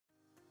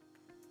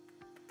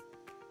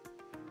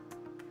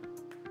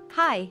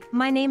Hi,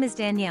 my name is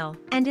Danielle,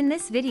 and in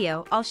this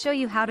video I'll show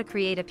you how to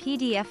create a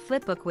PDF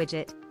Flipbook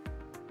widget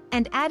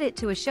and add it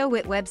to a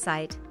Showit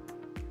website.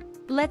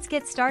 Let's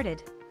get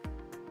started.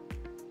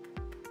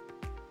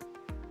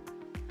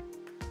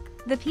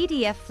 The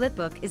PDF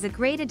Flipbook is a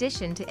great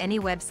addition to any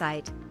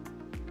website.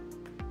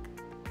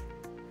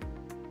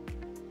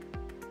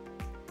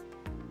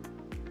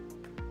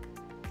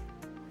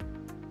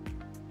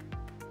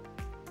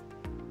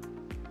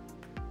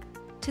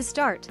 To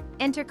start,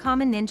 enter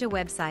Common Ninja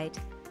website.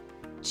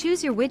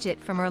 Choose your widget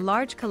from our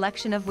large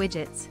collection of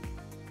widgets.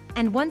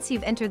 And once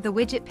you've entered the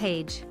widget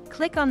page,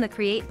 click on the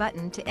Create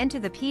button to enter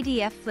the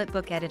PDF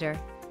Flipbook editor.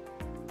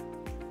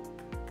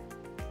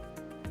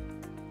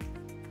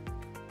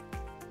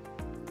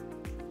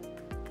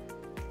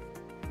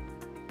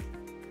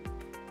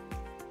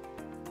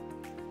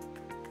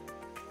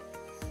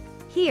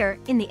 Here,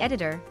 in the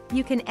editor,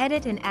 you can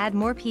edit and add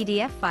more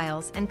PDF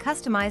files and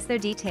customize their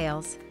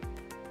details.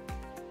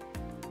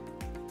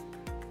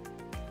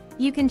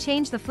 You can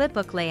change the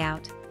flipbook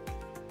layout,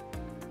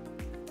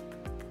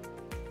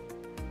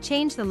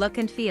 change the look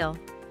and feel,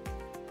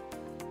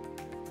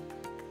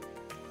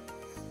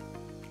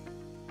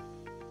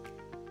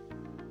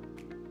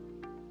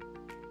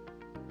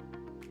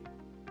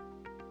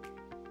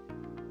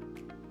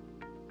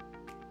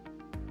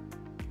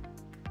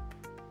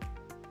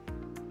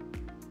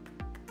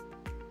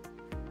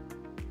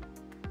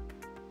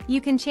 you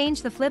can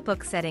change the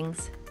flipbook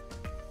settings,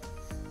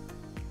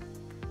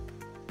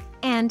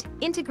 and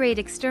integrate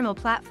external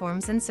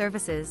platforms and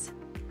services.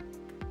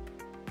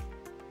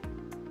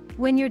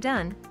 When you're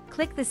done,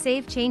 click the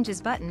Save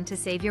Changes button to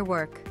save your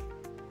work.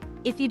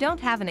 If you don't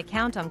have an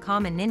account on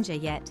Common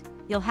Ninja yet,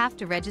 you'll have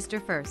to register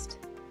first.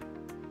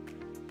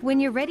 When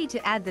you're ready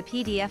to add the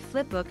PDF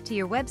Flipbook to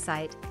your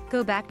website,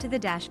 go back to the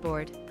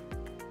dashboard.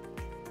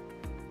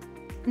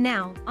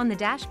 Now, on the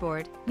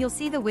dashboard, you'll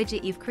see the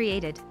widget you've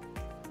created.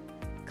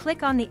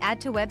 Click on the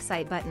Add to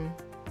Website button.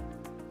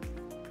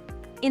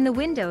 In the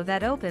window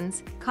that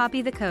opens,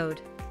 copy the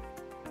code.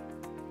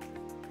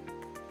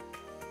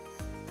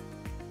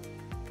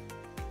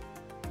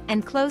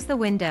 And close the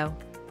window.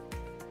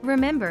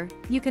 Remember,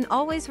 you can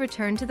always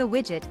return to the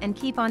widget and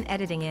keep on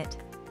editing it.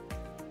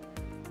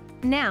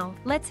 Now,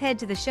 let's head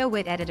to the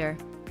Showit editor.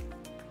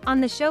 On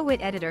the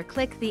Showit editor,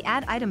 click the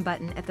Add Item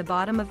button at the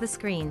bottom of the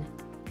screen.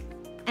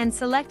 And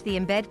select the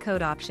Embed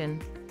Code option.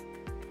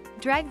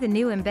 Drag the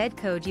new embed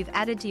code you've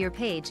added to your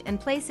page and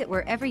place it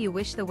wherever you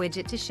wish the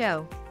widget to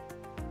show.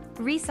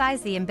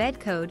 Resize the embed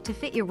code to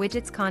fit your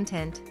widget's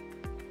content.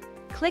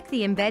 Click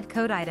the embed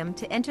code item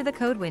to enter the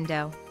code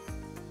window.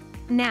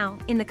 Now,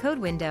 in the code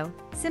window,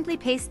 simply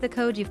paste the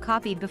code you've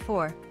copied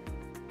before.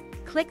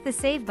 Click the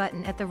Save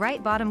button at the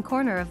right bottom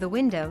corner of the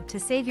window to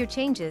save your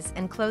changes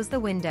and close the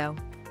window.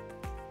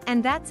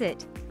 And that's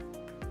it.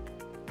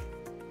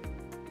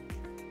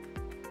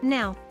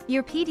 Now,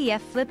 your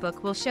PDF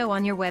Flipbook will show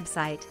on your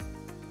website.